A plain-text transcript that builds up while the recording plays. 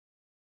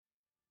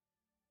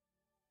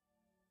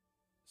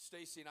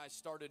Stacy and I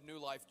started New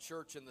Life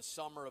Church in the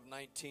summer of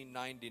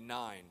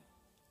 1999.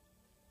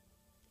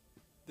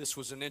 This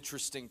was an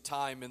interesting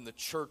time in the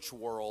church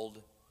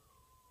world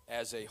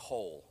as a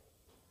whole.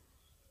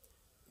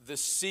 The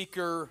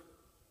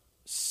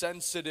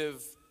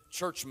seeker-sensitive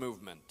church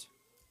movement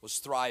was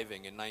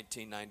thriving in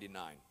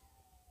 1999.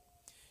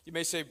 You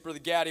may say, Brother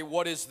Gaddy,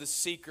 what is the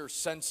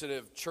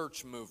seeker-sensitive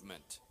church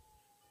movement?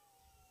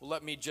 Well,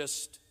 let me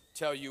just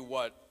tell you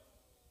what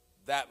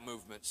that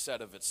movement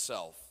said of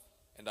itself.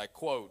 And I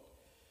quote,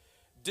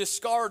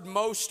 "Discard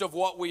most of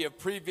what we have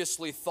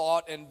previously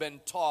thought and been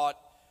taught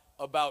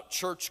about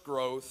church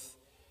growth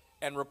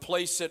and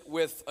replace it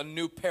with a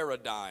new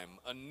paradigm,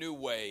 a new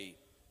way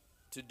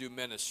to do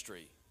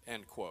ministry,"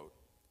 end quote.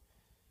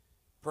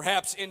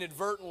 Perhaps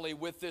inadvertently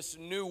with this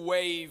new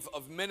wave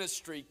of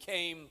ministry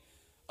came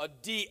a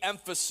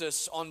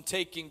de-emphasis on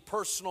taking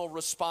personal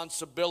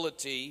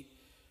responsibility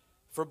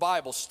for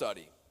Bible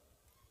study,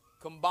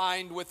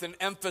 combined with an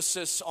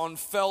emphasis on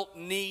felt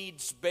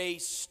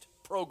needs-based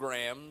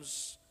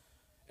programs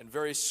and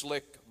very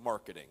slick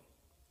marketing.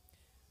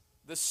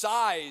 The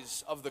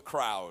size of the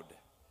crowd,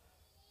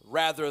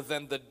 rather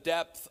than the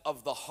depth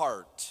of the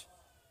heart,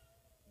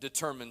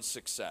 determines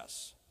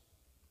success.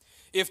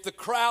 If the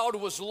crowd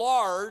was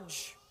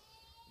large,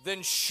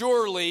 then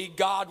surely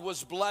God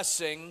was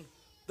blessing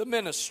the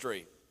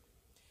ministry.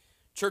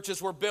 Churches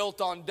were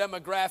built on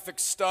demographic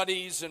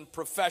studies and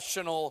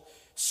professional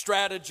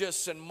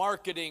strategists and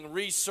marketing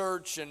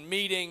research and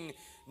meeting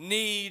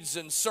needs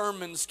and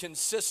sermons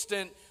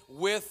consistent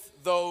with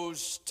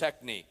those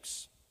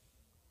techniques.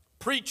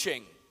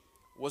 Preaching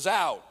was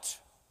out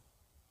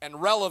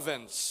and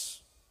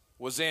relevance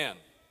was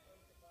in.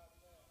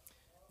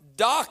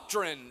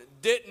 Doctrine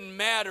didn't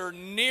matter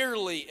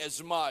nearly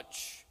as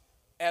much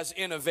as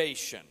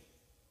innovation.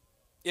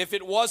 If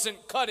it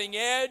wasn't cutting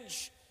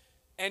edge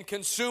and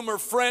consumer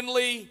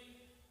friendly,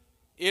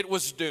 it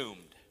was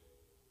doomed.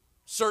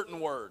 Certain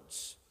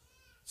words: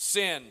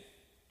 sin,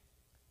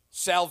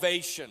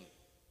 salvation,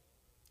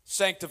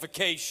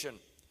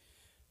 sanctification.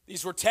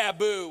 These were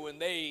taboo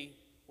and they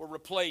were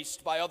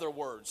replaced by other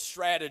words: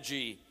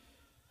 strategy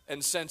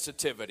and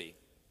sensitivity.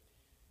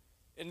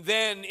 And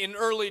then in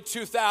early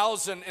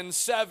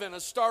 2007, a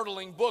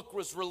startling book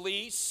was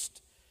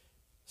released,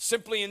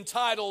 simply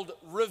entitled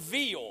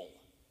 "Reveal.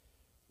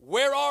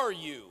 Where Are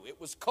You?"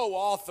 It was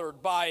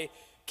co-authored by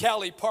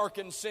Callie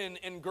Parkinson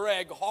and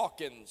Greg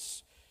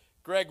Hawkins.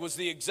 Greg was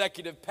the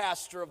executive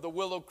pastor of the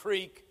Willow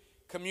Creek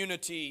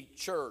Community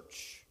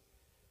Church.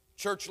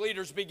 Church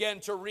leaders began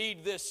to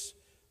read this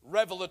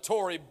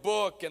revelatory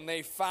book and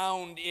they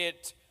found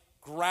it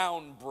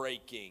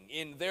groundbreaking.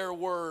 In their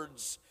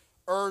words,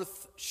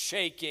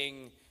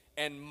 earth-shaking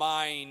and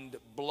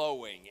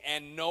mind-blowing.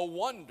 And no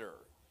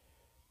wonder,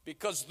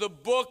 because the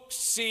book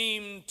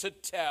seemed to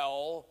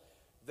tell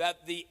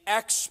that the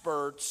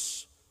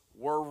experts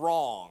were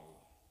wrong.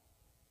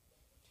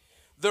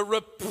 The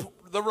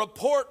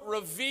report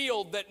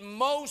revealed that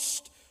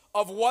most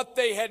of what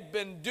they had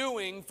been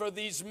doing for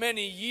these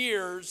many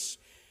years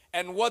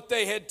and what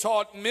they had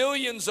taught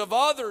millions of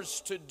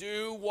others to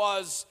do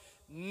was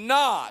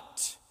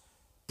not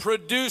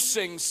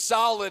producing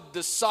solid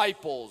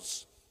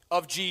disciples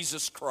of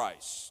Jesus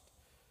Christ.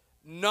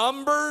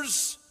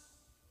 Numbers,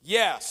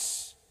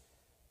 yes,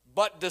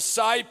 but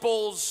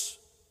disciples,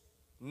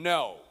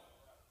 no.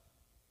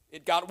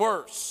 It got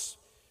worse.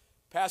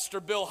 Pastor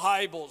Bill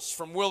Hybels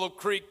from Willow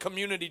Creek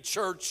Community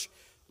Church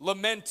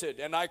lamented,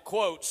 and I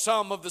quote,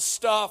 "Some of the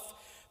stuff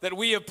that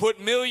we have put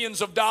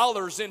millions of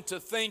dollars into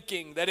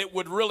thinking that it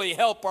would really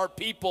help our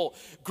people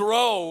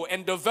grow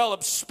and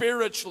develop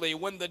spiritually,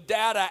 when the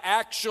data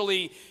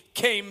actually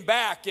came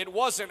back, it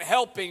wasn't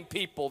helping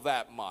people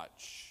that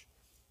much.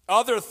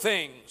 Other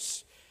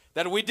things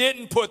that we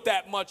didn't put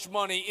that much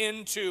money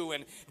into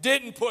and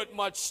didn't put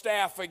much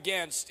staff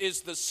against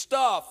is the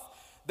stuff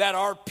that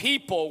our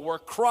people were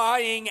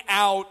crying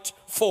out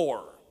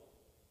for."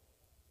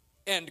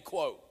 End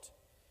quote.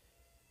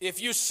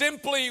 If you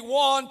simply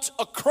want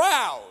a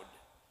crowd,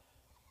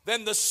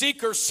 then the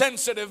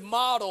seeker-sensitive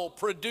model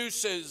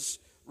produces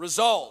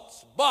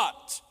results.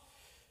 But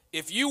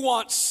if you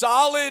want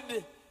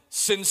solid,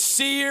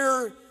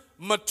 sincere,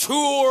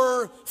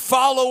 mature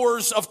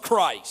followers of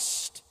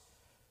Christ,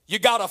 you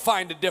got to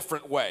find a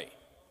different way.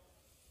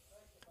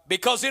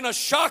 Because in a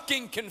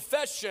shocking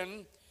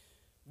confession,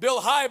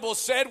 Bill Hybels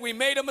said, "We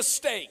made a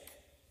mistake.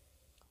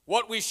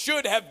 What we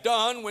should have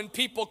done when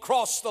people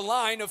crossed the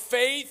line of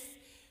faith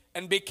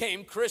and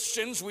became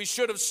Christians, we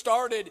should have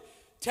started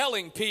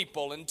telling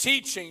people and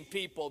teaching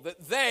people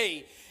that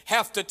they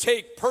have to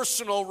take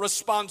personal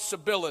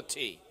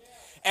responsibility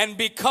and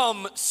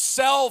become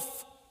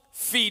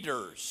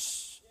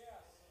self-feeders.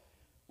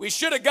 We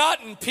should have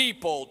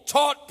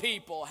taught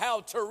people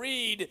how to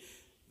read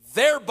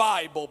their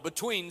Bible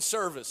between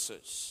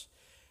services,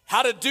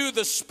 how to do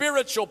the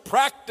spiritual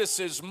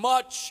practices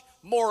much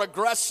more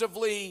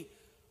aggressively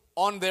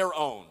on their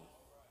own."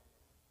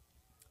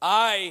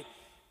 I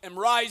am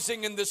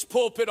rising in this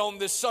pulpit on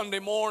this Sunday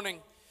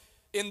morning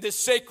in this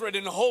sacred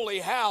and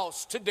holy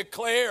house to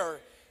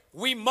declare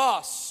we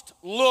must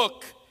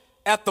look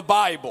at the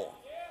Bible.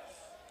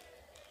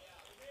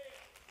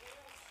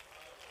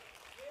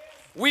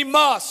 We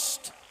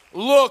must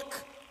look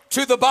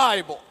to the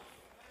Bible,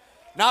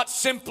 not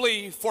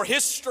simply for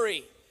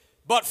history,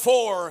 but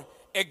for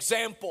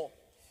example.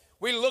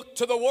 We look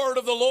to the word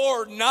of the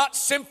Lord not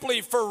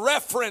simply for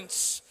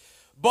reference,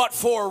 but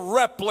for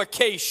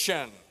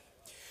replication.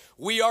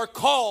 We are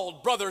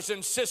called, brothers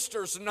and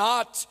sisters,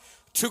 not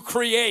to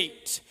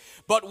create,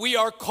 but we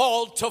are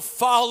called to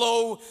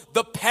follow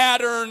the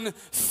pattern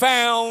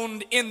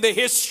found in the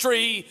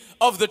history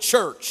of the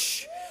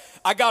church.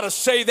 I got to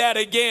say that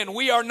again.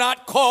 We are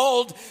not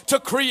called to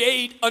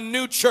create a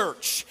new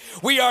church.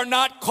 We are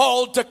not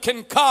called to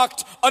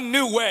concoct a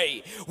new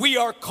way. We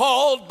are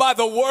called by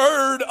the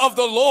word of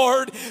the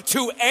Lord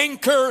to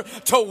anchor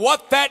to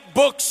what that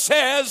book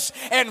says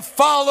and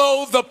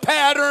follow the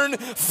pattern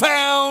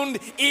found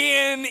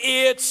in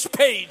its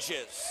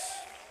pages.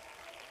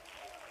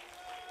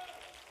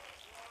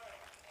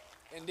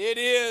 And it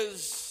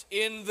is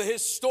in the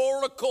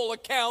historical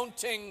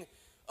accounting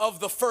of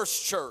the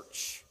first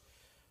church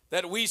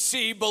that we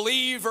see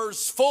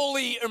believers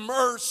fully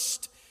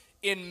immersed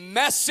in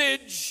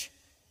message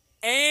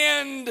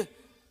and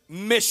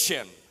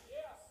mission.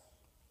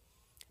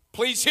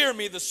 Please hear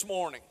me this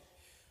morning.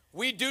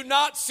 We do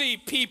not see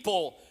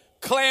people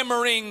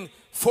clamoring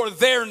for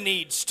their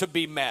needs to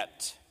be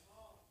met.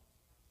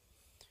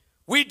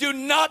 We do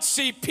not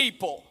see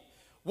people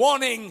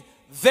wanting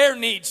their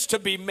needs to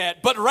be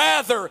met, but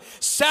rather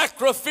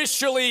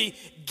sacrificially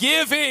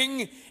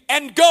giving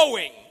and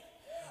going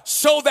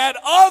so that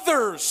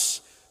others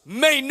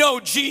may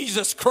know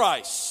Jesus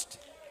Christ.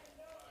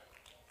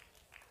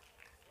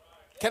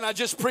 Can I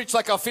just preach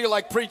like I feel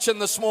like preaching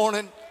this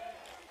morning?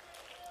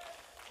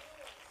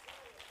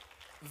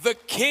 The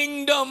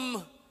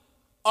kingdom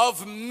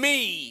of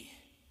me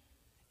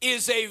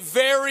is a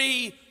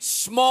very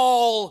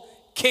small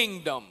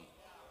kingdom.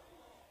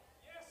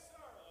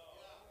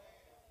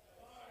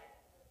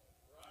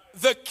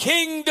 The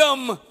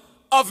kingdom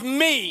of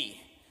me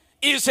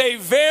is a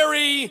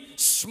very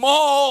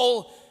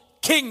small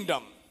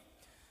kingdom,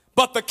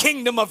 but the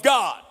kingdom of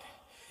God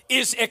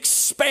is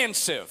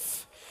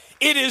expansive.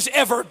 It is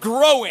ever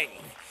growing.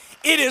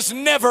 It is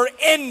never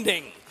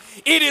ending.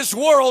 It is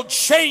world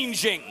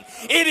changing.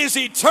 It is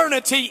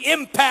eternity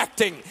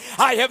impacting.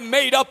 I have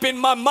made up in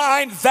my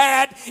mind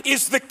that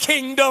is the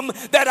kingdom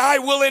that I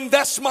will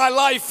invest my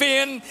life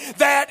in.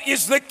 That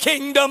is the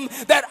kingdom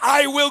that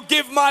I will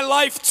give my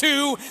life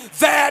to.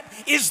 That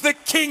is the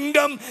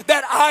kingdom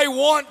that I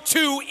want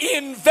to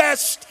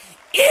invest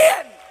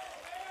in.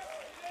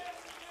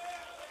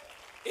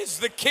 Is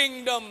the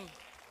kingdom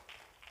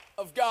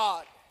of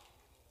God.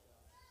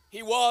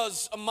 He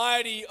was a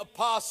mighty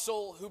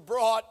apostle who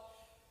brought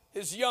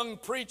his young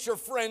preacher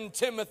friend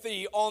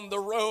Timothy on the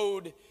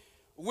road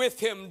with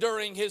him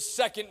during his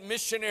second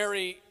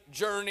missionary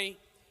journey.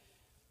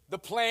 The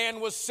plan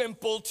was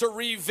simple: to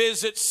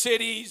revisit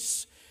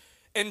cities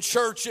and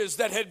churches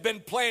that had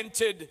been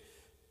planted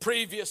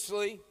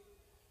previously.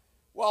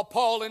 While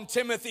Paul and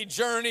Timothy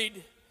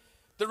journeyed,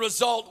 the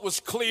result was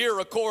clear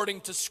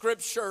according to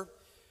Scripture.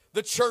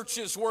 The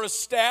churches were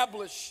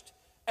established,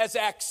 as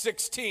Acts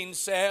 16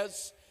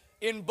 says,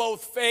 in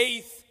both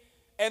faith,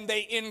 and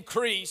they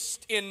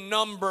increased in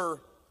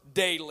number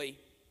daily.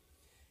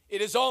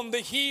 It is on the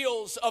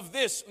heels of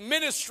this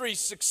ministry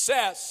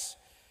success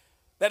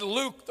that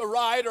Luke, the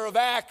writer of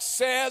Acts,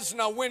 says,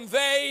 now when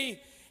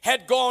they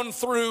had gone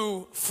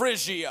through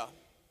Phrygia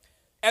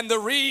and the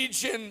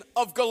region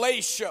of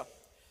Galatia,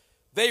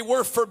 they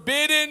were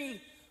forbidden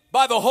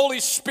by the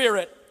Holy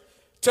Spirit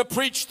to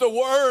preach the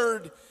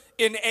word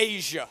in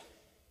Asia.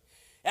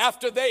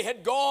 After they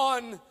had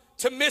gone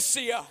to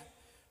Mysia,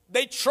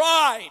 they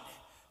tried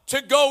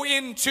to go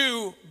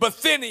into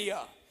Bithynia,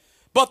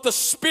 but the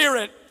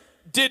Spirit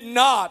did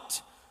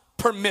not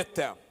permit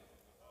them.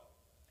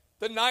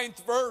 The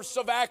 9th verse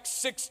of Acts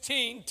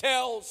 16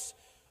 tells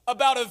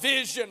about a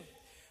vision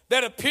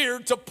that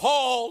appeared to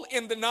Paul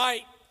in the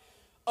night.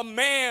 A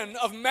man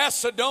of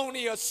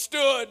Macedonia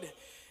stood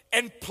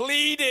and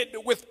pleaded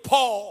with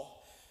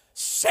Paul,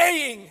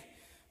 saying,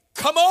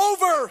 "Come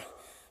over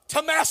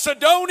to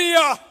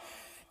Macedonia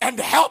and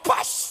help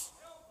us."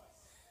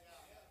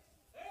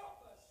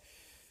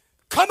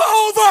 Come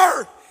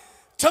over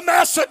to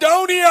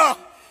Macedonia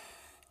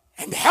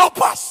and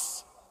help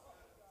us.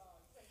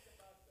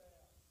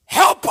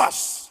 Help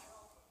us.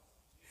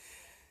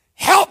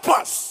 Help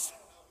us.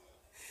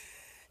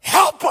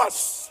 Help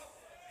us.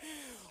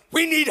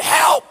 We need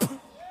help.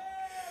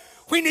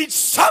 We need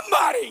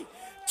somebody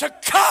to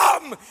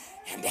come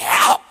and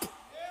help.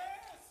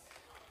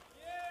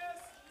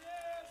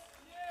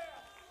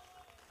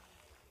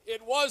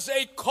 It was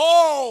a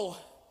call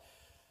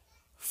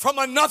from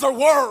another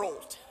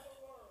world.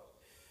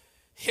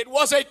 It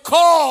was a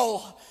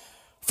call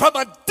from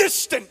a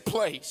distant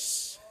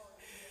place.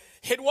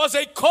 It was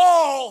a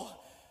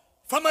call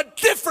from a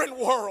different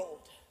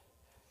world.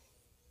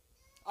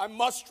 I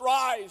must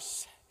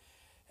rise,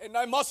 and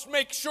I must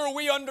make sure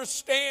we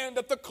understand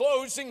at the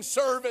closing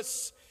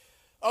service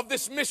of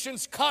this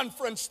missions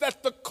conference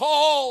that the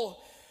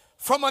call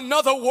from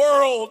another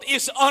world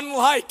is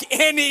unlike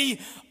any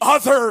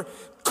other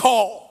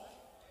call.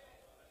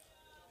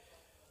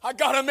 I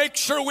got to make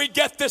sure we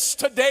get this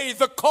today.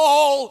 The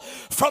call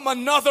from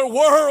another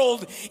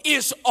world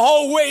is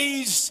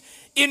always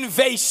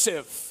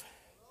invasive.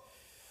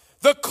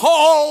 The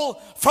call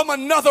from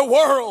another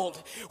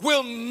world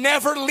will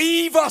never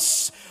leave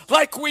us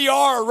like we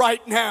are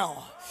right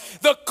now.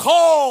 The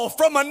call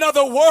from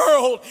another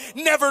world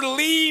never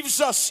leaves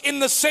us in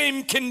the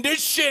same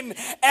condition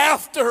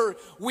after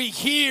we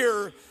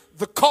hear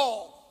the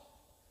call.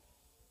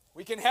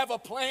 We can have a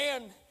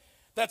plan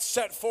that's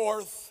set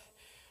forth.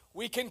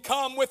 We can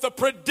come with a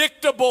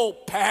predictable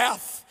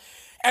path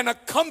and a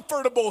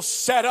comfortable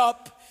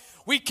setup.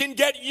 We can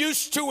get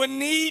used to a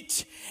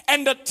neat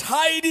and a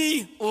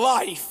tidy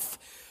life.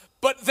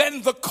 But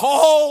then the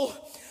call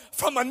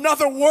from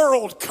another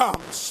world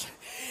comes,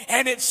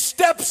 and it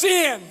steps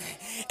in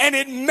and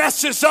it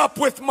messes up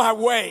with my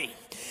way.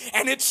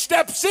 And it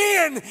steps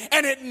in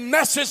and it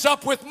messes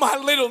up with my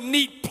little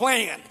neat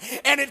plan.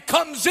 And it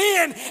comes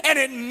in and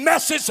it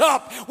messes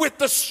up with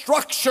the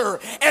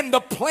structure and the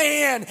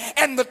plan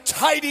and the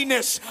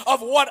tidiness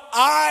of what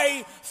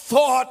I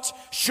thought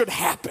should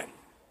happen.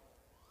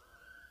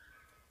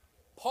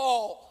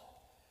 Paul,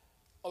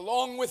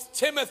 along with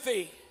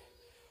Timothy,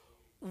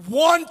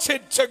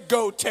 wanted to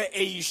go to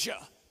Asia,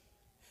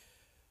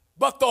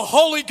 but the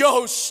Holy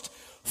Ghost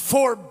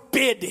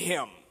forbid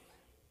him.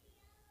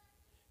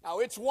 Now,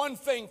 it's one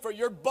thing for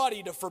your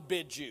buddy to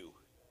forbid you,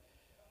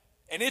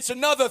 and it's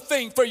another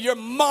thing for your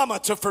mama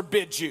to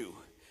forbid you.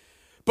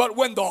 But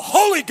when the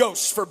Holy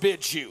Ghost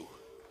forbids you,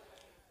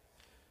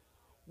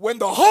 when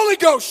the Holy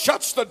Ghost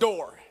shuts the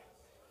door.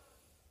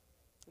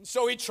 And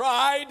so he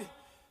tried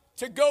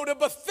to go to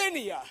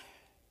Bithynia,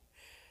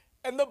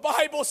 and the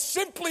Bible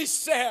simply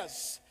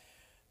says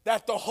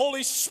that the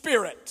Holy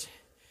Spirit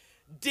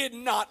did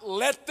not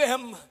let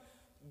them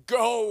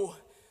go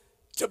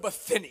to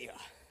Bithynia.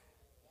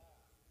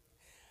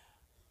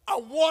 I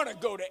want to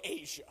go to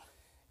Asia,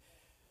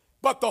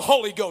 but the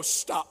Holy Ghost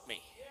stopped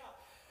me.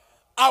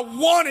 I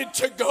wanted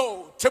to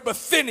go to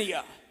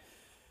Bithynia,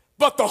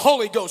 but the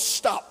Holy Ghost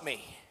stopped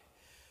me.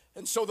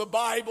 And so the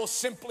Bible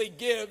simply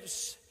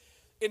gives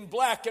in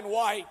black and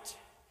white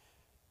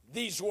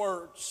these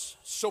words.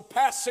 So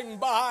passing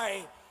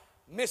by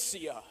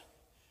Mysia,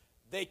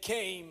 they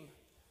came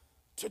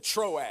to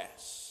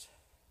Troas.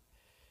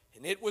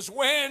 And it was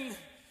when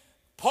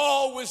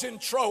Paul was in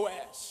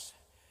Troas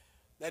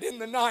that in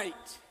the night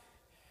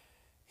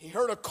he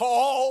heard a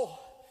call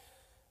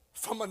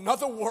from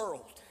another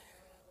world.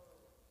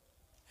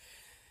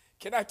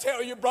 Can I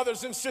tell you,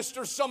 brothers and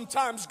sisters,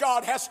 sometimes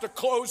God has to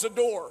close a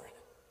door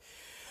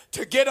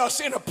to get us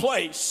in a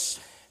place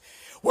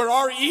where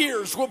our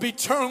ears will be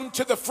tuned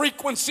to the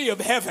frequency of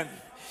heaven.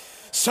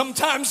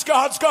 Sometimes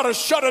God's got to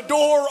shut a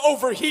door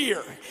over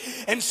here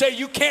and say,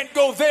 you can't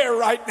go there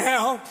right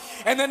now.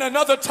 And then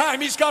another time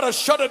he's got to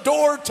shut a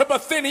door to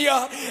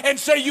Bithynia and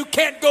say, you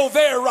can't go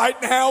there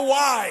right now.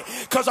 Why?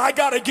 Because I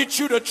got to get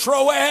you to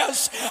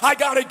Troas. I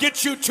got to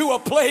get you to a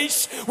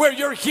place where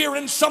you're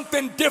hearing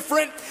something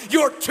different.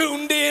 You're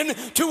tuned in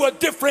to a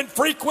different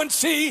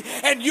frequency,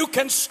 and you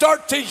can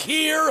start to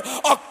hear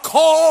a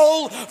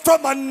call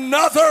from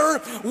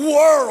another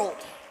world.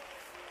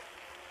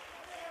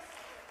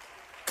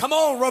 Come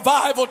on,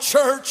 Revival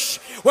Church.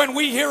 When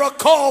we hear a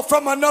call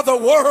from another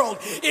world,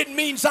 it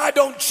means I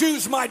don't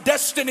choose my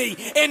destiny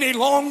any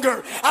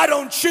longer. I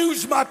don't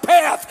choose my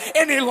path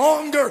any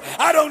longer.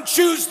 I don't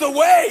choose the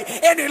way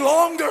any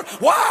longer.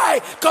 Why?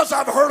 Because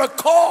I've heard a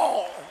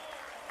call.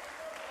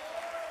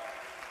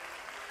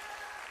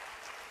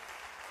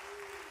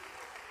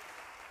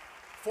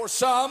 For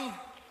some,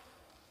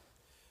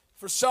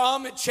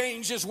 it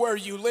changes where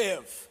you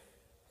live.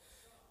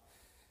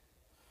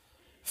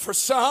 For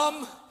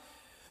some,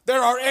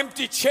 there are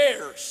empty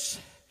chairs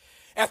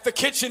at the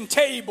kitchen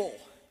table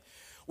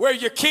where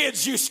your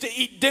kids used to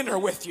eat dinner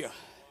with you.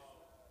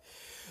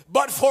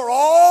 But for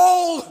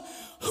all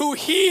who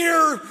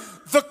hear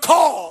the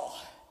call,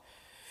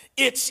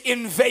 it's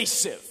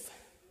invasive.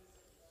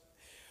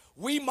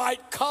 We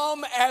might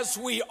come as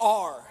we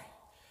are,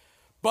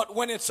 but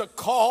when it's a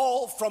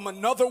call from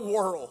another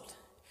world,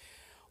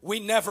 we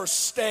never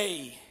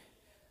stay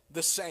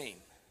the same.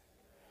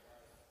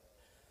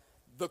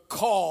 The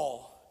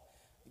call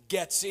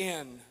gets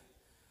in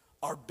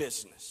our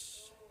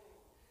business.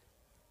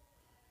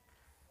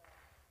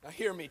 Now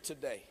hear me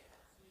today.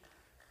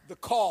 The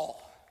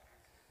call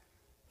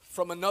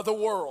from another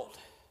world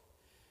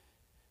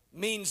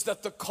means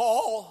that the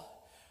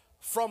call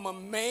from a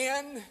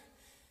man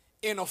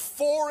in a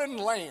foreign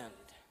land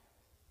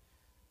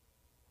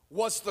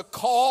was the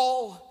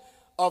call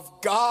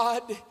of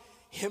God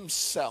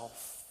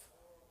Himself.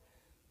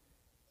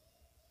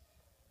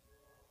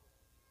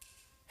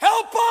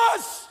 Help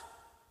us!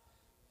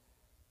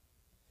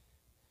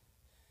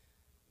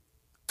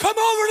 Come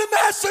over to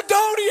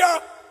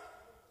Macedonia.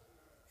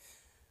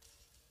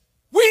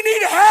 We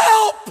need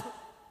help.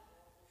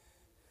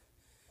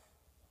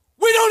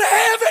 We don't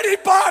have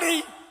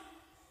anybody.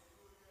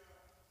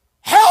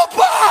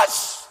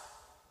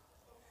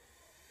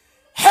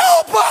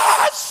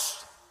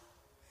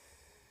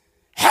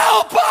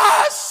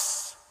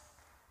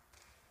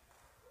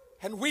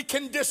 we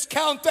can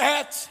discount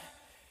that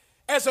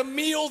as a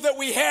meal that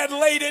we had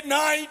late at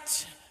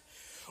night,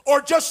 or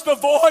just the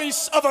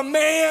voice of a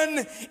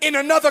man in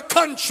another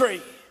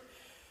country.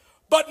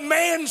 But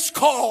man's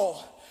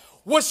call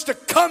was to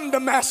come to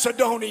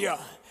Macedonia,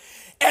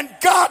 and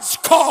God's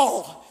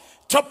call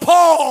to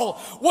Paul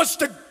was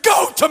to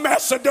go to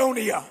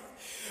Macedonia,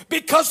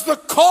 because the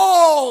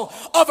call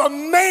of a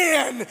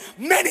man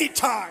many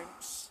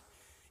times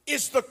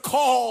is the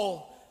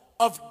call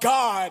of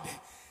God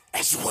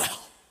as well.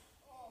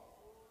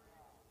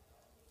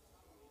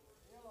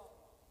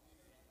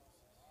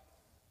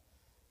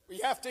 We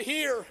have to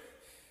hear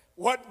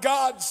what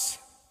God's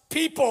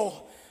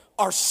people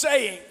are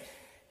saying.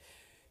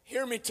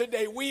 Hear me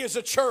today. We as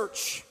a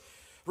church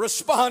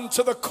respond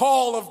to the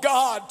call of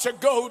God to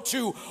go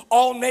to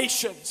all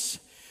nations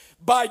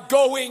by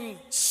going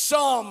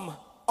some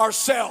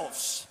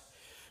ourselves,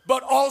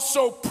 but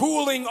also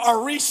pooling our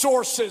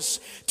resources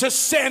to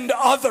send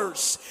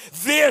others.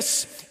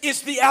 This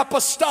is the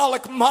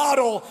apostolic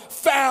model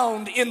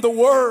found in the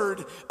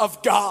Word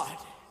of God.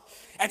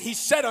 And he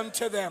said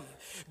unto them,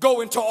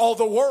 go into all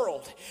the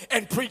world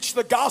and preach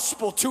the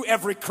gospel to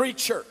every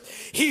creature.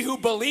 He who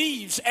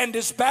believes and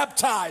is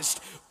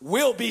baptized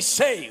will be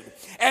saved,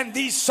 and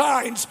these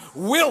signs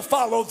will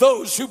follow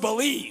those who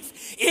believe.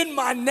 In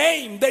my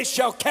name they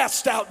shall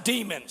cast out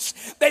demons.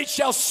 They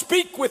shall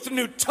speak with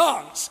new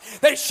tongues.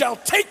 They shall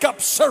take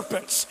up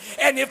serpents.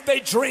 And if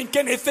they drink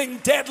anything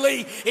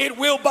deadly, it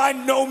will by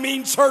no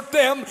means hurt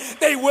them.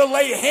 They will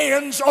lay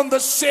hands on the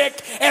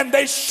sick, and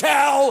they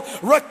shall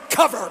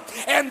recover.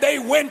 And they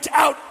went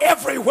out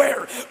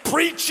everywhere,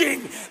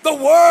 preaching the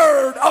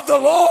word of the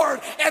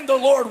Lord. And the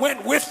Lord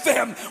went with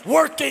them,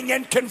 working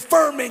and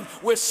confirming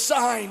with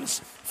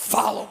signs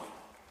following.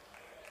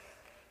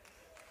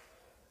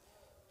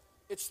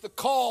 It's the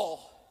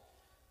call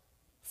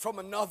from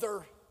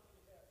another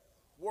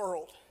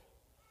world.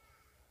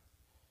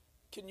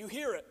 Can you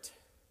hear it?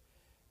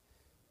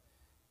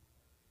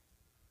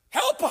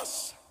 Help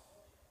us.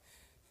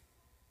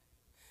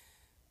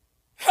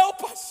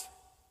 Help us.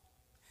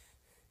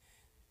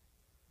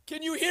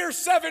 Can you hear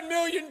 7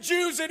 million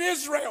Jews in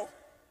Israel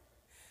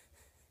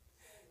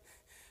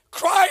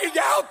crying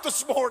out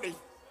this morning?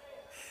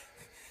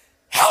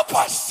 Help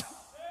us.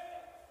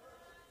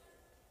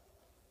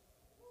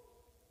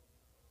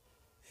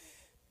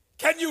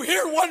 Can you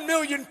hear 1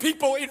 million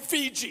people in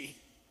Fiji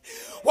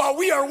while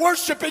we are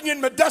worshiping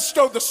in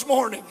Modesto this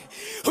morning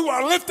who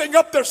are lifting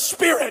up their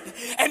spirit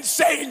and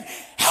saying,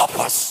 help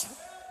us?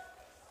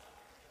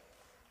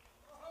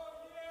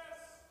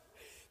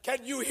 Can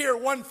you hear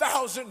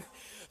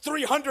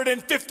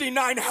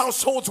 1,359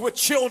 households with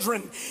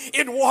children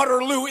in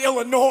Waterloo,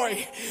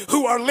 Illinois,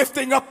 who are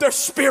lifting up their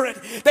spirit?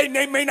 They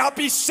may not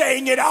be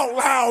saying it out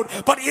loud,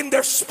 but in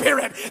their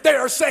spirit, they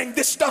are saying,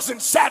 this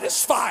doesn't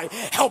satisfy.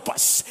 Help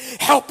us.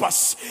 Help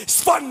us.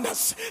 Fund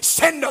us.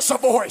 Send us a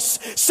voice.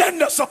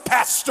 Send us a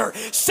pastor.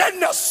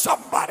 Send us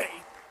somebody.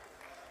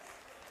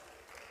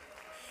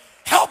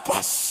 Help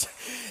us.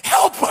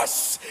 Help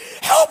us.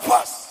 Help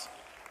us.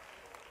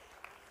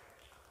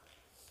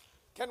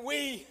 Can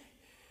we,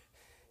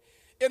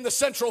 in the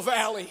Central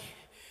Valley,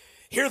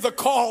 hear the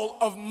call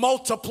of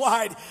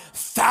multiplied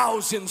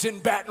thousands in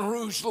Baton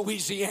Rouge,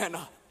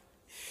 Louisiana?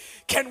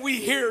 Can we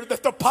hear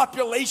that the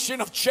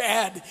population of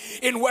Chad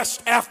in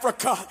West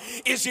Africa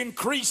is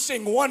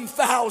increasing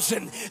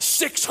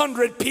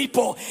 1,600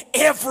 people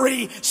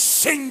every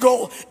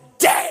single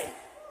day?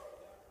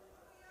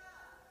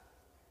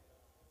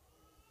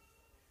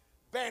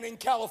 Banning,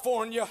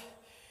 California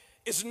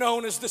is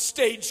known as the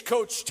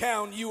Stagecoach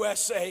Town,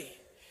 USA.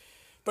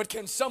 But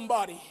can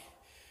somebody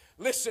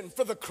listen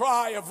for the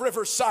cry of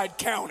Riverside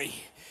County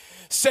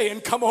saying,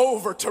 come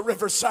over to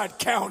Riverside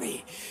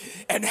County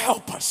and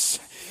help us.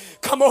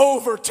 Come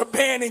over to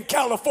Banning,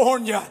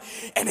 California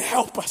and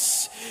help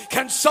us.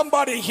 Can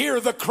somebody hear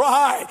the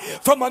cry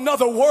from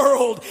another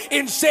world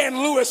in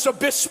San Luis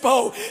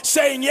Obispo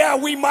saying, yeah,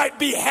 we might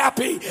be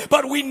happy,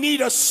 but we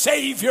need a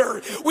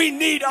Savior. We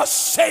need a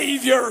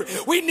Savior.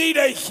 We need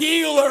a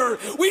healer.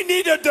 We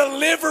need a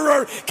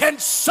deliverer. Can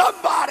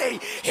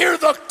somebody hear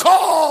the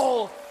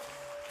call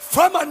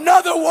from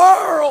another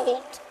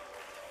world?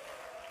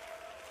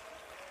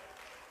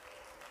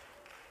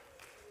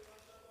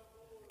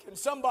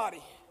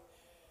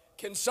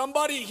 Can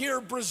somebody hear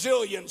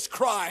Brazilians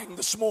crying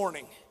this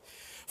morning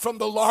from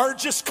the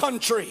largest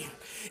country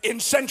in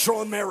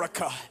Central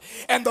America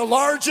and the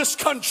largest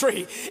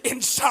country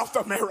in South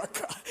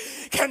America?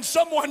 Can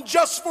someone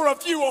just for a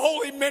few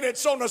holy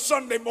minutes on a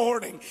Sunday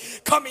morning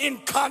come in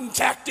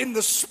contact in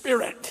the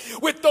spirit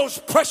with those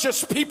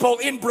precious people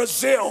in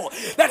Brazil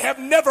that have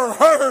never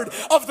heard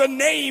of the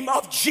name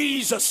of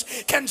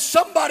Jesus? Can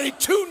somebody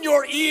tune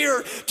your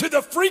ear to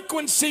the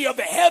frequency of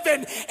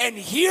heaven and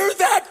hear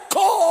that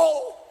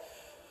call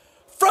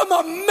from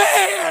a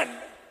man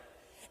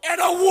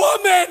and a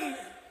woman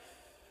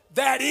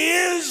that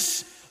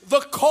is the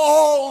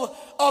call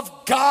of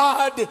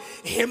God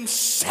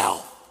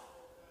Himself?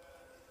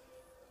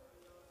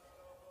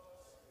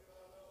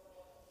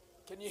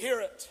 Can you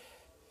hear it?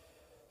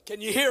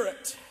 Can you hear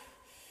it?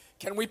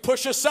 Can we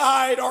push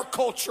aside our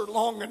culture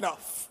long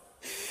enough?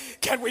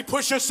 Can we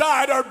push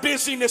aside our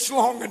busyness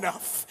long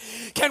enough?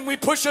 Can we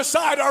push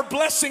aside our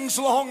blessings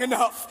long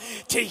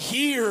enough to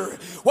hear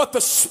what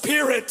the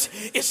Spirit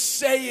is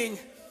saying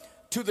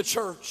to the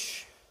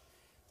church?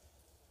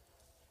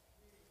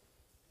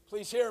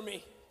 Please hear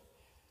me.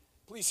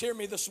 Please hear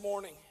me this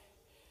morning.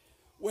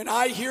 When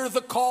I hear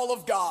the call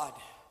of God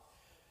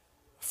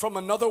from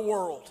another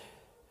world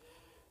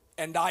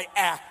and I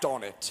act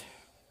on it,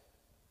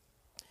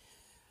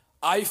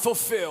 I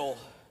fulfill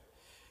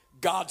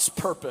God's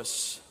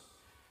purpose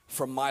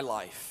for my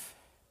life.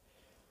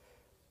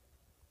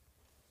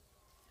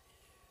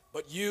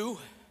 But you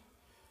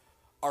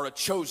are a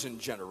chosen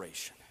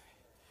generation.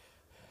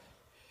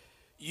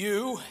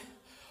 You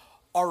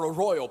are a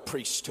royal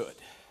priesthood.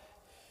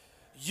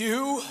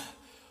 You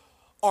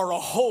are a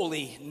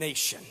holy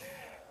nation.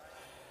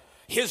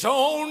 His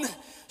own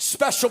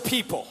special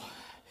people,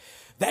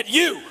 that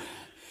you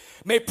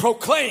may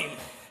proclaim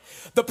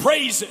the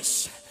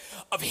praises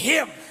of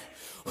Him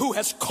who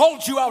has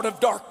called you out of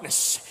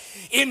darkness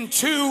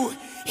into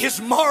His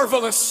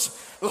marvelous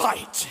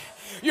light.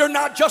 You're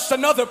not just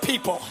another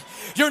people.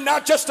 You're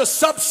not just a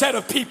subset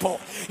of people.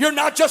 You're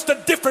not just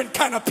a different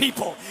kind of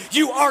people.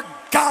 You are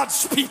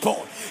God's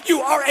people.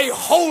 You are a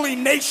holy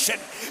nation.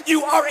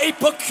 You are a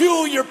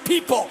peculiar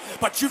people.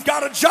 But you've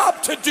got a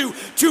job to do,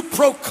 to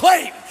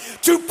proclaim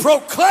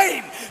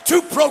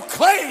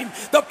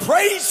the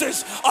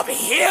praises of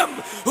Him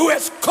who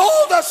has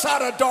called us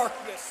out of darkness.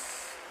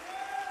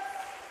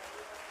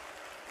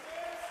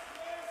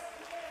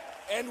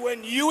 And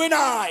when you and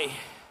I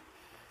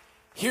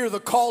hear the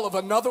call of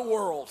another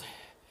world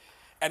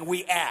and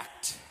we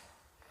act,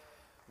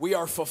 we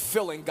are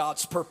fulfilling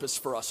God's purpose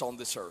for us on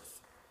this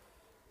earth.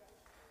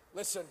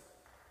 Listen,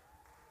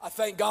 I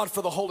thank God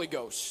for the Holy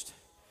Ghost.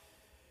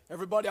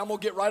 Everybody, I'm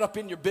going to get right up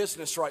in your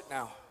business right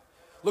now.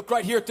 Look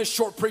right here at this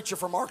short preacher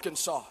from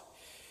Arkansas.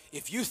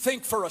 If you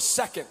think for a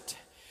second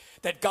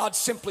that God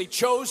simply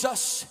chose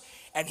us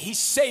and He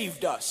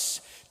saved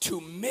us to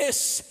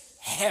miss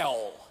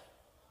hell,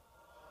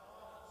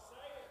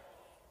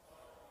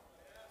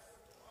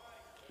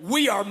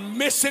 we are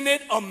missing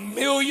it a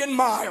million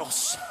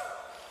miles.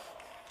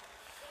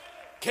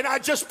 Can I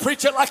just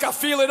preach it like I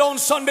feel it on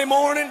Sunday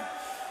morning?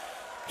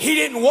 He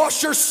didn't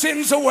wash your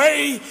sins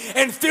away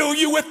and fill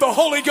you with the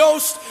Holy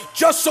Ghost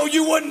just so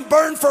you wouldn't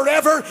burn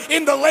forever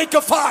in the lake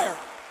of fire.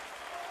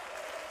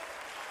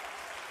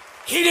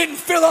 He didn't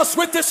fill us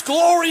with this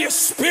glorious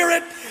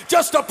Spirit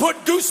just to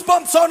put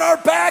goosebumps on our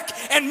back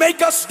and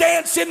make us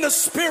dance in the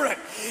Spirit.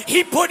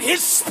 He put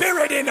His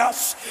Spirit in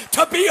us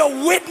to be a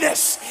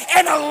witness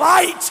and a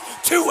light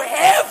to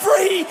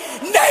every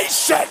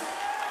nation.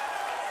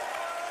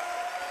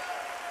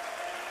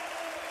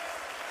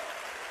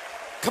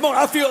 Come on,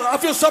 I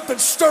feel something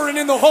stirring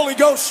in the Holy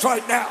Ghost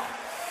right now.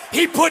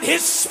 He put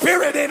His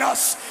Spirit in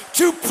us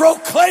to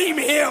proclaim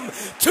Him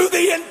to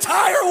the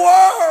entire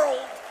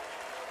world.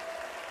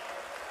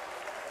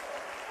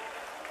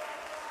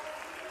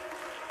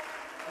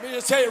 Let me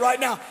just tell you right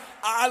now,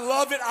 I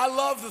love it. I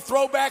love the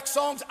throwback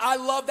songs. I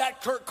love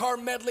that Kurt Carr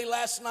medley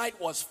last night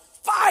was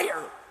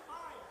fire.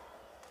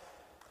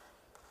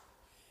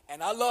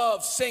 And I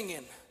love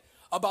singing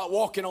about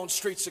walking on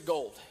streets of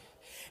gold.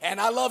 And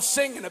I love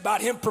singing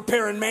about Him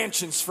preparing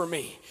mansions for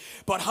me.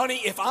 But honey,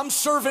 if I'm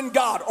serving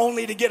God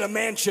only to get a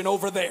mansion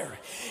over there,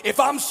 if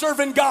I'm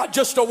serving God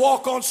just to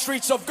walk on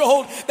streets of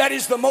gold, that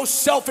is the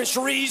most selfish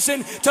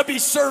reason to be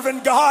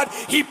serving God.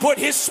 He put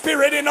His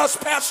Spirit in us,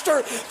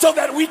 Pastor, so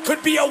that we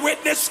could be a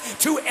witness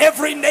to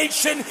every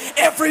nation,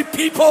 every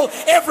people,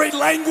 every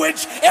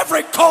language,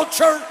 every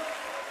culture.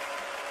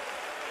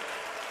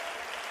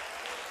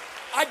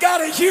 I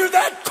gotta hear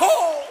that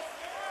call.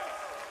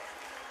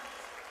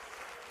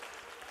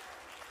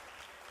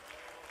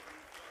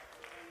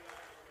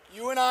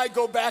 You and I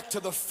go back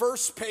to the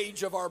first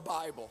page of our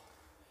Bible,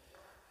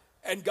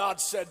 and God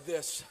said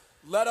this: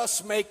 let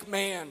us make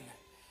man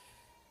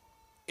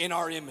in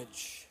our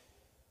image,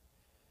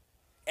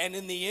 and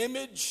in the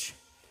image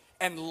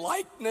and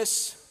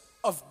likeness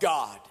of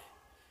God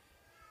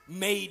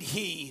made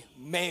He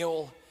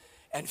male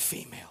and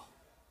female.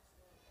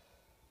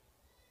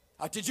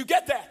 Did you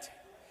get that?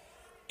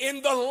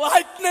 In the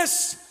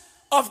likeness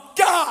of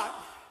God,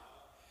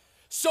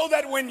 so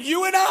that when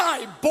you and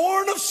I,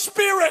 born of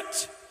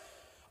Spirit,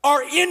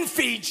 are in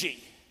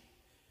Fiji,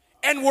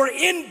 and we're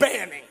in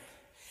Banning,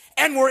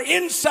 and we're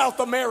in South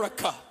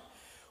America,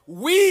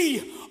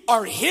 we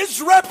are His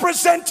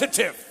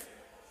representative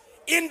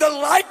in the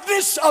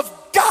likeness of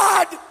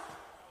God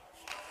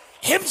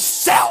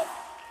Himself.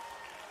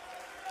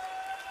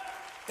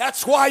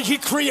 That's why He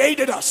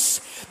created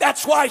us.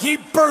 That's why He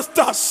birthed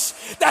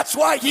us. That's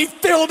why He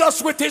filled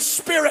us with His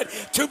Spirit,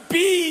 to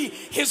be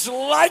His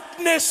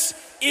likeness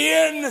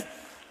in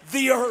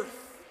the earth.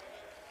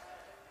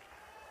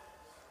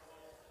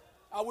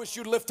 I wish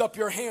you'd lift up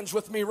your hands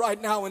with me right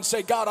now and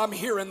say, God, I'm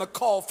hearing the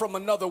call from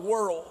another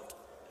world.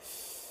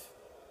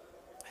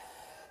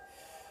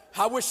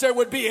 I wish there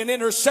would be an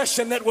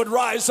intercession that would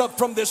rise up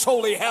from this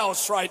holy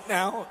house right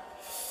now.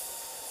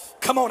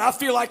 Come on, I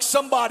feel like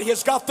somebody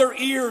has got their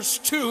ears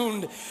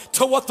tuned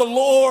to what the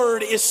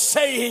Lord is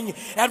saying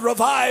at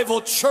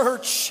Revival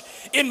Church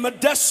in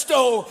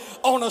Modesto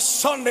on a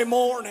Sunday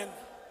morning.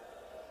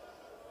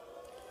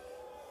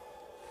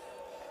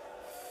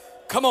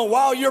 Come on,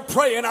 while you're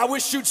praying, I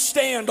wish you'd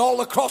stand all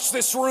across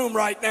this room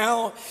right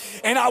now.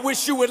 And I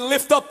wish you would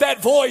lift up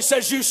that voice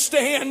as you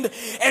stand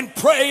and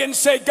pray and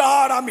say,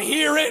 God, I'm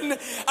hearing the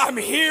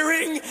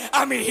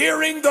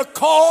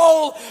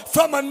call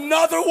from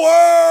another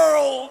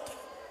world.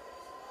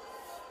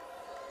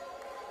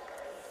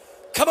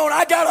 Come on,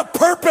 I got a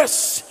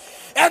purpose.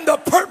 And the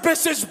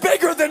purpose is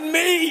bigger than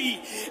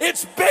me.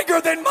 It's bigger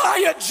than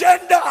my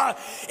agenda.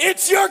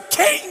 It's your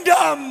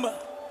kingdom.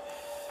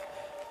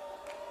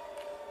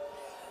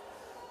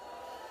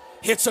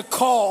 It's a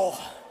call.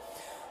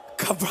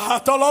 It's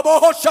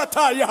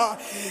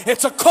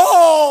a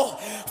call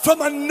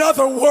from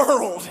another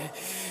world.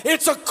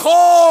 It's a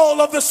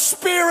call of the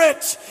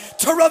Spirit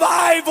to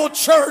Revival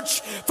Church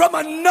from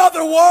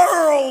another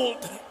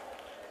world.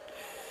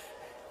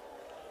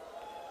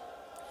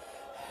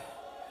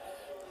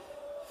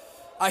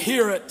 I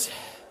hear it.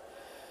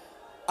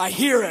 I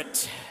hear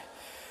it.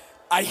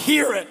 I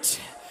hear it.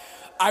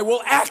 I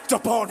will act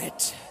upon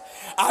it.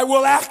 I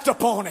will act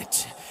upon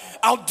it.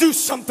 I'll do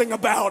something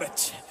about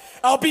it.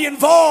 I'll be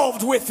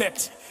involved with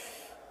it.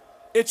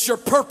 It's your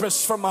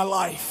purpose for my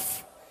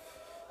life.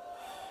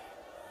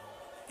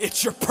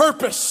 It's your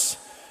purpose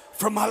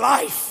for my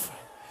life.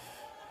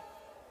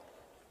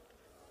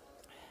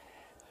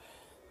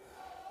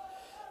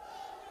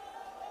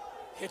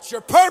 It's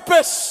your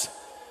purpose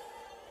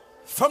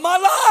for my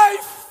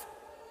life.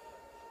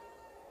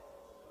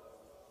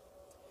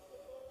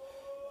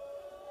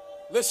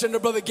 Listen to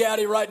Brother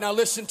Gaddy right now.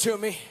 Listen to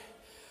me.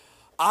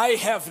 I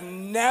have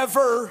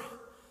never,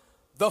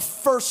 the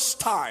first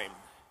time,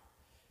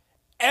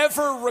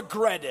 ever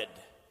regretted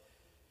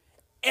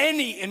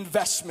any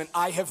investment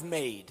I have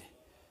made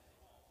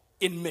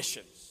in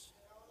missions.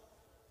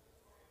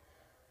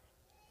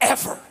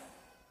 Ever.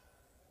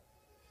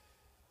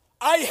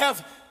 I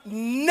have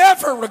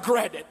never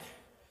regretted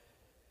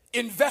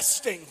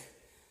investing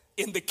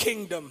in the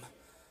kingdom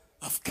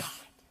of God.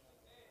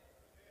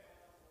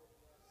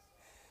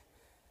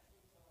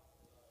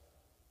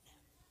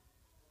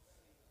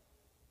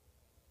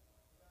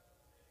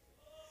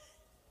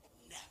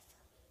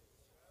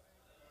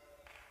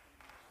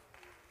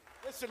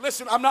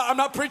 Listen, I'm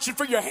not preaching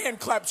for your hand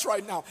claps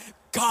right now.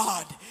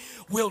 God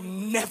will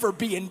never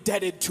be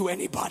indebted to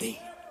anybody.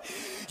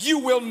 You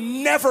will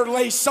never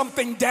lay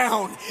something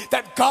down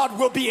that God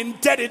will be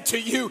indebted to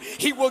you.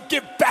 He will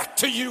give back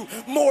to you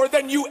more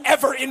than you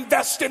ever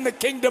invest in the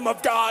kingdom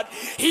of God.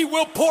 He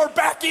will pour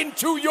back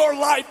into your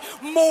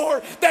life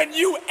more than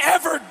you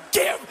ever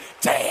give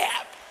to Him.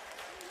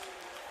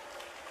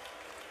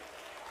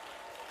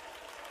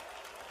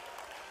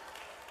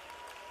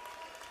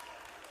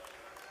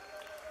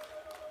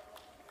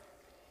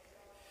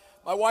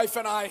 My wife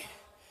and I,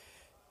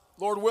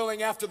 Lord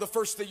willing, after the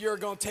first of the year, are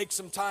going to take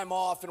some time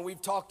off, and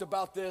we've talked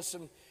about this,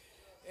 and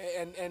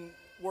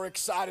we're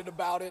excited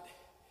about it.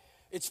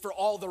 It's for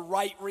all the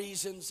right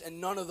reasons and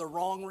none of the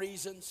wrong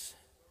reasons.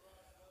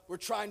 We're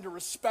trying to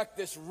respect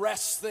this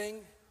rest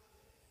thing.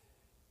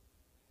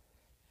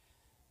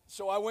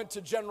 So I went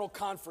to General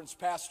Conference,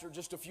 Pastor,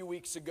 just a few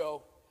weeks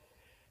ago.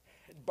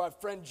 My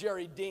friend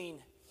Jerry Dean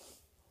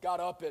got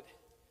up at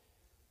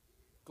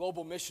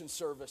Global Mission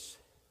Service.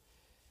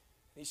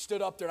 He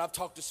stood up there, and I've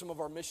talked to some of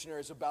our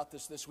missionaries about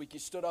this week. He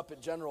stood up at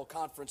General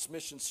Conference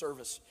Mission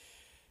Service,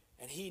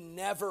 and he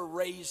never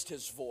raised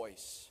his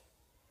voice.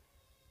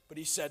 But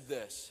he said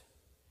this: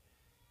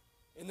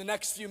 in the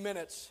next few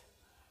minutes,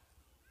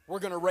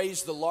 we're going to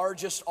raise the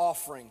largest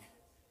offering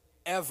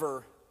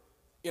ever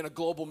in a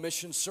global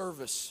mission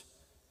service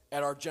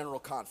at our General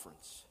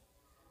Conference.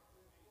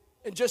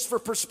 And just for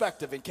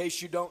perspective, in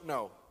case you don't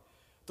know,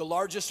 the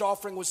largest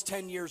offering was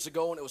 10 years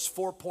ago, and it was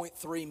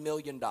 $4.3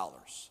 million.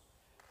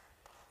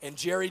 And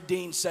Jerry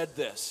Dean said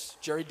this,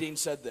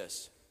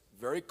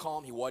 very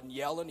calm. He wasn't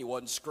yelling, he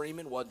wasn't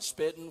screaming, wasn't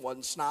spitting,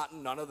 wasn't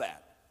snotting, none of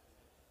that.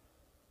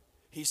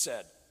 He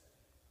said,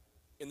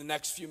 in the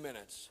next few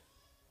minutes,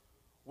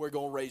 we're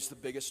going to raise the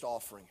biggest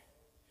offering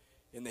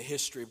in the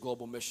history of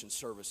global mission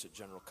service at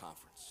General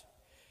Conference.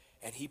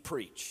 And he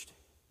preached.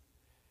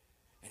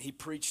 And he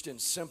preached in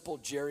simple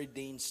Jerry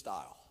Dean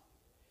style.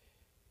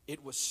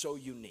 It was so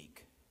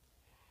unique.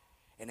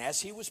 And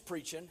as he was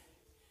preaching,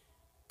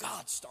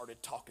 God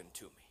started talking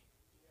to me.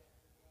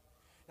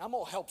 Now, I'm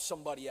going to help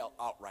somebody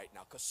out right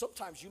now, because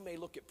sometimes you may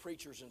look at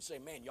preachers and say,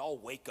 man, y'all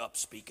wake up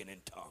speaking in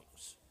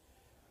tongues.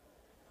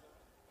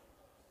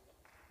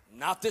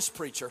 Not this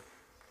preacher.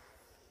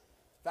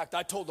 In fact,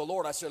 I told the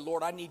Lord, I said,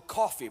 Lord, I need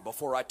coffee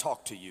before I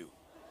talk to you.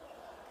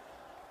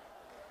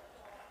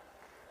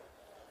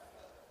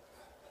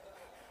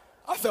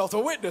 I felt a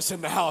witness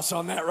in the house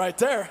on that right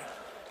there.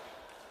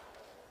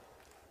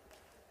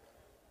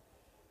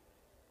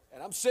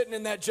 And I'm sitting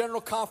in that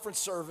General Conference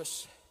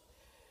service,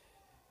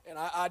 and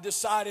I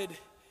decided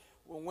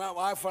When my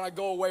wife and I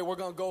go away, we're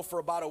going to go for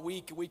about a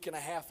week and a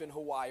half in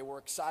Hawaii. We're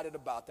excited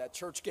about that.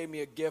 Church gave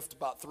me a gift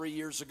about 3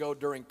 years ago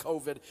during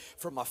COVID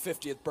for my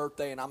 50th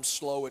birthday, and I'm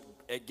slow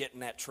at getting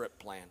that trip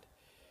planned.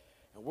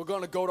 And we're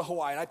going to go to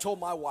Hawaii. And I told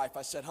my wife,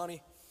 I said,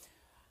 honey,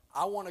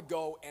 I want to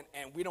go,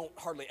 and we don't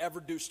hardly ever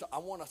do stuff. I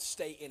want to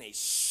stay in a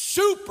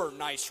super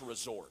nice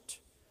resort.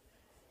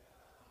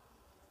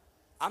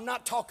 I'm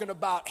not talking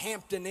about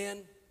Hampton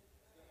Inn.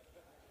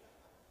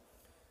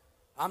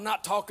 I'm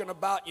not talking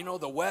about, the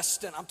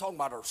Westin. I'm talking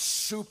about a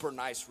super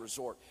nice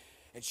resort.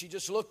 And she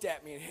just looked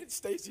at me, and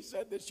Stacy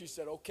said this. She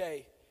said,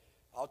 okay,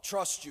 I'll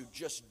trust you.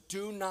 Just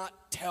do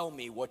not tell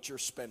me what you're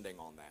spending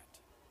on that.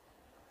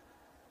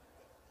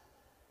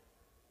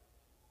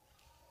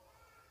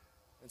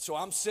 And so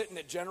I'm sitting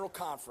at General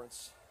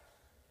Conference,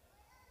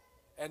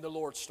 and the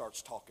Lord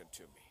starts talking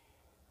to me.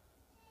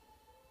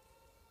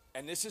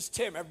 And this is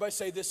Tim. Everybody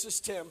say, this is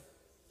Tim.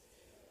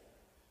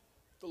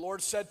 The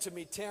Lord said to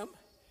me, Tim,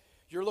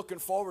 you're looking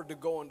forward to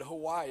going to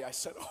Hawaii. I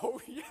said,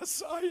 oh,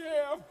 yes, I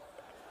am.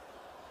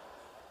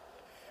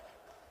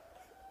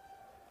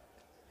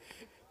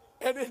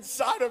 And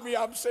inside of me,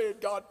 I'm saying,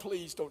 God,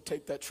 please don't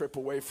take that trip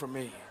away from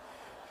me.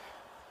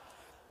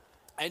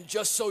 And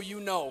just so you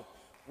know,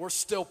 we're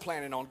still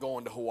planning on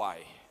going to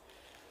Hawaii.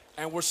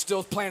 And we're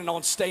still planning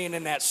on staying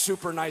in that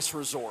super nice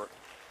resort.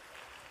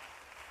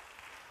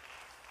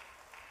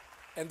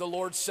 And the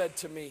Lord said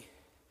to me,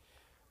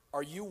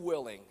 are you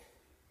willing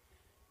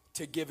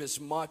to give as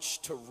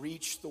much to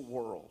reach the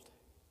world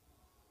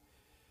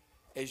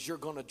as you're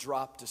going to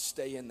drop to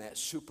stay in that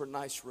super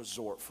nice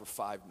resort for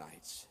 5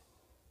 nights?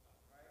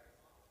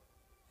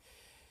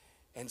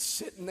 And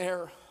sitting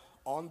there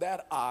on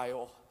that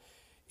aisle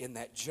in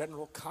that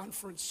General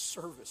Conference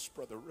service,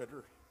 Brother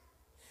Ritter,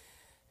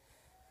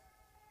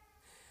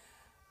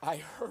 I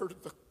heard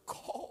the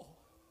call.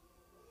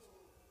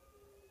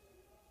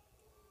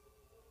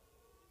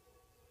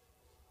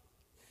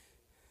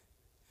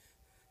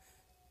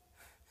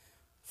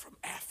 From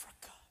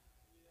Africa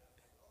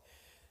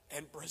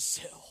and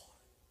Brazil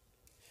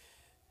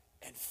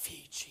and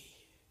Fiji.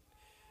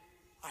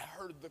 I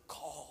heard the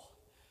call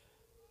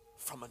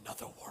from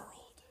another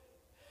world.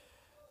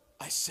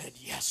 I said,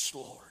 yes,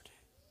 Lord,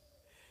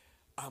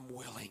 I'm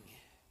willing,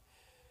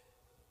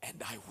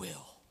 and I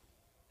will.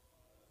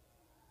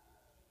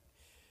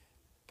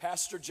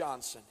 Pastor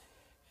Johnson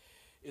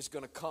is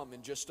going to come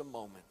in just a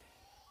moment,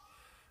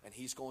 and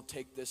he's going to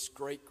take this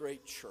great,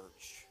 great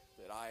church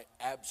that I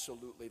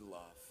absolutely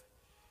love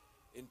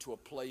into a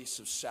place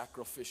of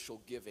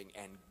sacrificial giving,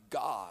 and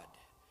God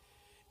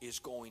is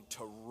going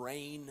to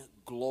rain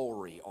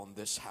glory on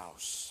this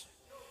house,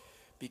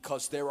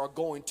 because there are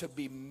going to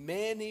be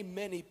many,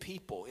 many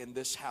people in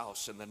this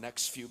house in the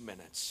next few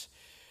minutes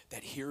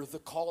that hear the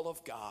call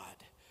of God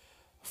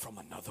from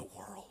another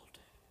world.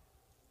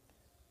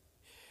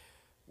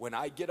 When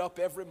I get up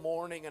every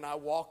morning and I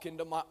walk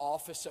into my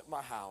office at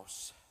my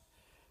house,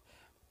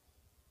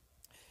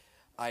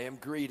 I am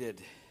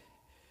greeted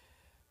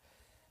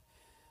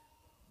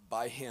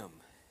by him.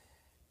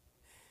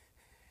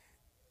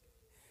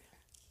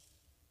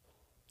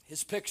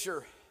 His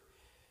picture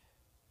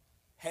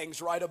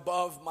hangs right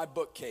above my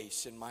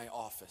bookcase in my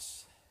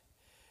office.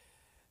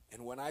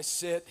 And when I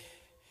sit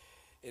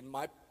in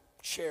my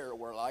chair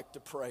where I like to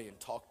pray and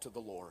talk to the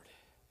Lord,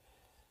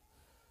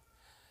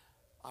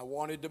 I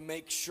wanted to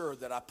make sure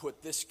that I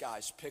put this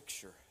guy's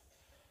picture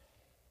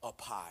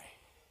up high.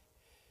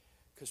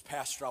 Because,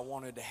 Pastor, I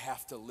wanted to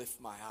have to lift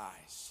my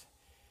eyes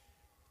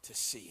to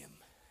see him.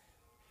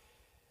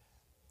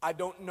 I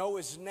don't know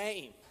his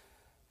name.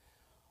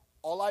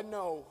 All I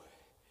know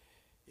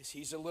is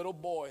he's a little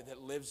boy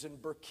that lives in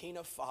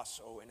Burkina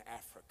Faso in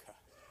Africa.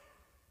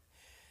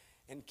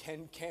 And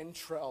Ken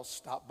Cantrell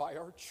stopped by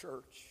our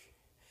church,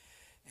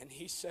 and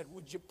he said,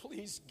 would you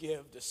please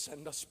give to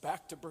send us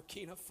back to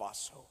Burkina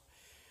Faso,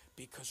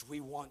 because we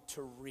want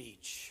to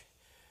reach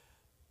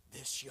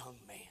this young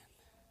man.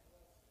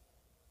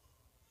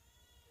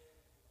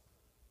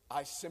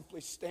 I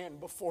simply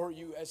stand before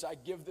you as I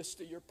give this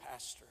to your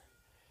pastor,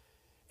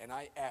 and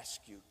I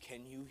ask you,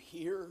 can you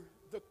hear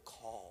the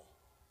call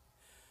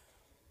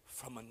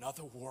from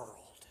another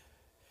world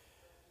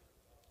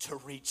to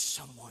reach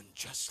someone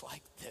just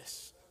like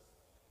this?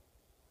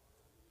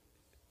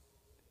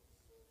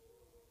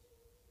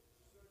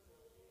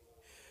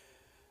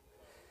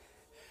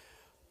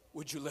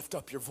 Would you lift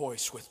up your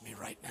voice with me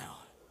right now?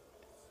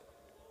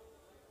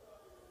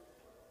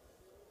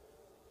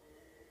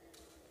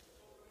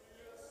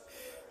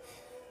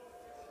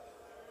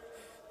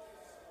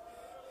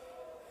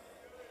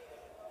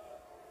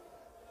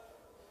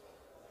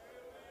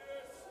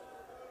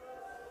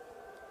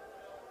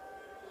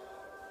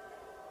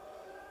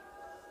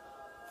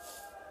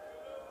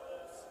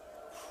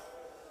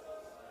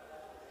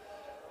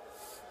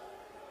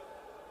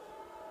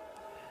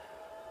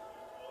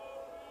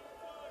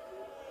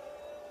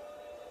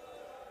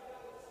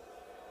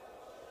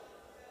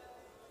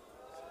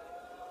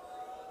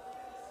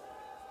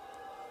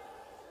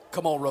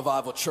 Come on,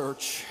 Revival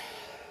Church.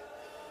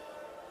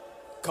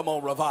 Come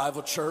on,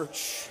 Revival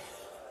Church.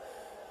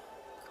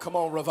 Come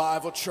on,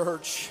 Revival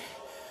Church.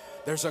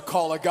 There's a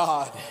call of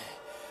God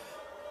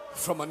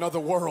from another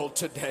world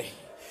today.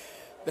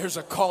 There's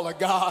a call of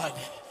God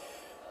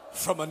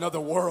from another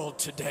world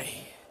today.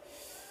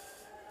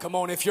 Come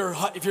on, if your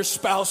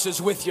spouse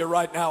is with you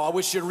right now, I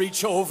wish you'd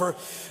reach over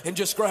and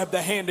just grab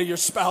the hand of your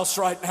spouse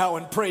right now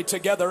and pray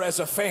together as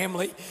a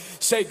family.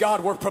 Say,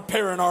 God, we're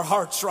preparing our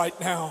hearts right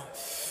now.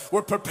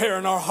 We're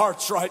preparing our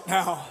hearts right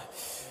now.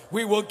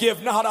 We will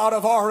give not out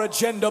of our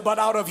agenda, but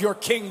out of your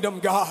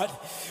kingdom, God.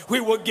 We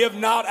will give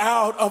not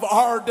out of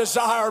our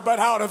desire, but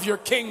out of your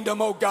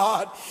kingdom, oh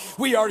God.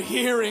 We are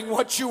hearing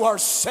what you are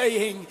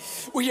saying.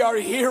 We are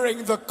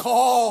hearing the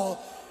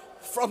call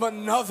from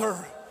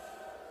another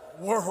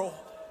world.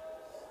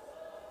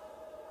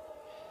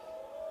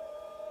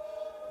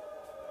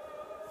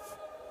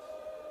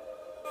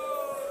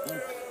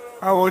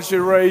 I want you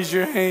to raise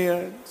your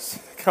hands.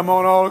 Come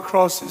on, all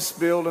across this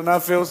building. I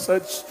feel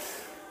such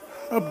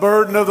a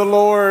burden of the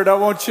Lord. I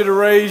want you to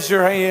raise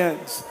your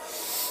hands.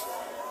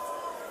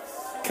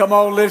 Come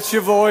on, lift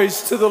your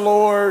voice to the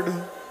Lord.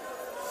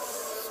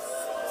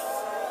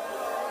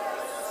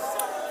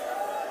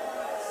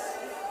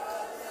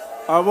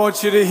 I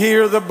want you to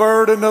hear the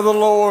burden of the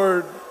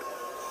Lord.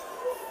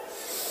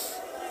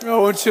 I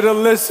want you to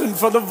listen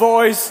for the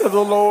voice of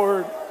the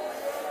Lord.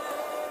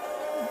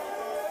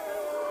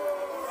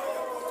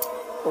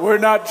 We're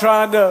not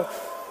trying to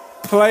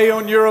play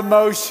on your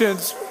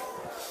emotions,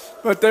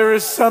 but there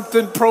is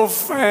something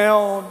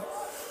profound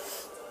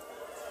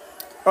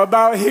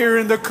about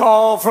hearing the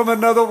call from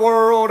another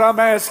world. I'm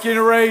asking you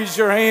to raise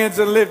your hands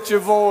and lift your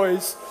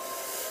voice.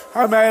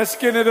 I'm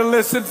asking you to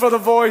listen for the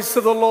voice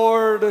of the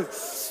Lord.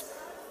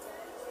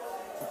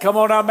 Come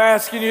on, I'm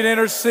asking you to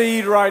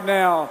intercede right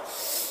now.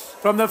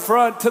 From the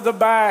front to the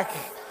back.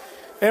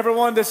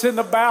 Everyone that's in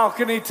the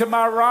balcony to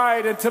my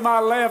right and to my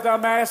left,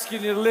 I'm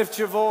asking you to lift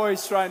your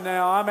voice right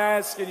now. I'm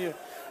asking you.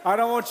 I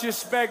don't want you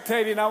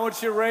spectating. I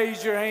want you to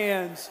raise your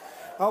hands.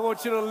 I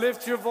want you to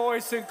lift your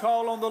voice and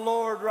call on the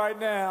Lord right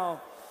now.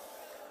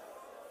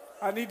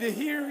 I need to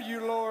hear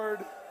you,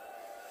 Lord.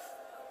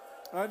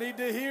 I need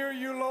to hear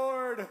you,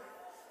 Lord.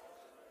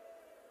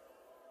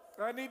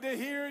 I need to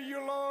hear you,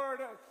 Lord.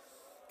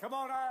 Come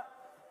on,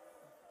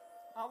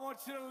 I want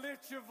you to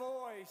lift your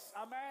voice.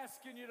 I'm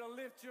asking you to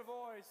lift your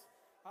voice.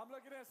 I'm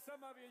looking at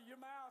some of you, your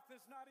mouth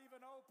is not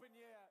even open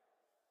yet.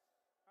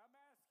 I'm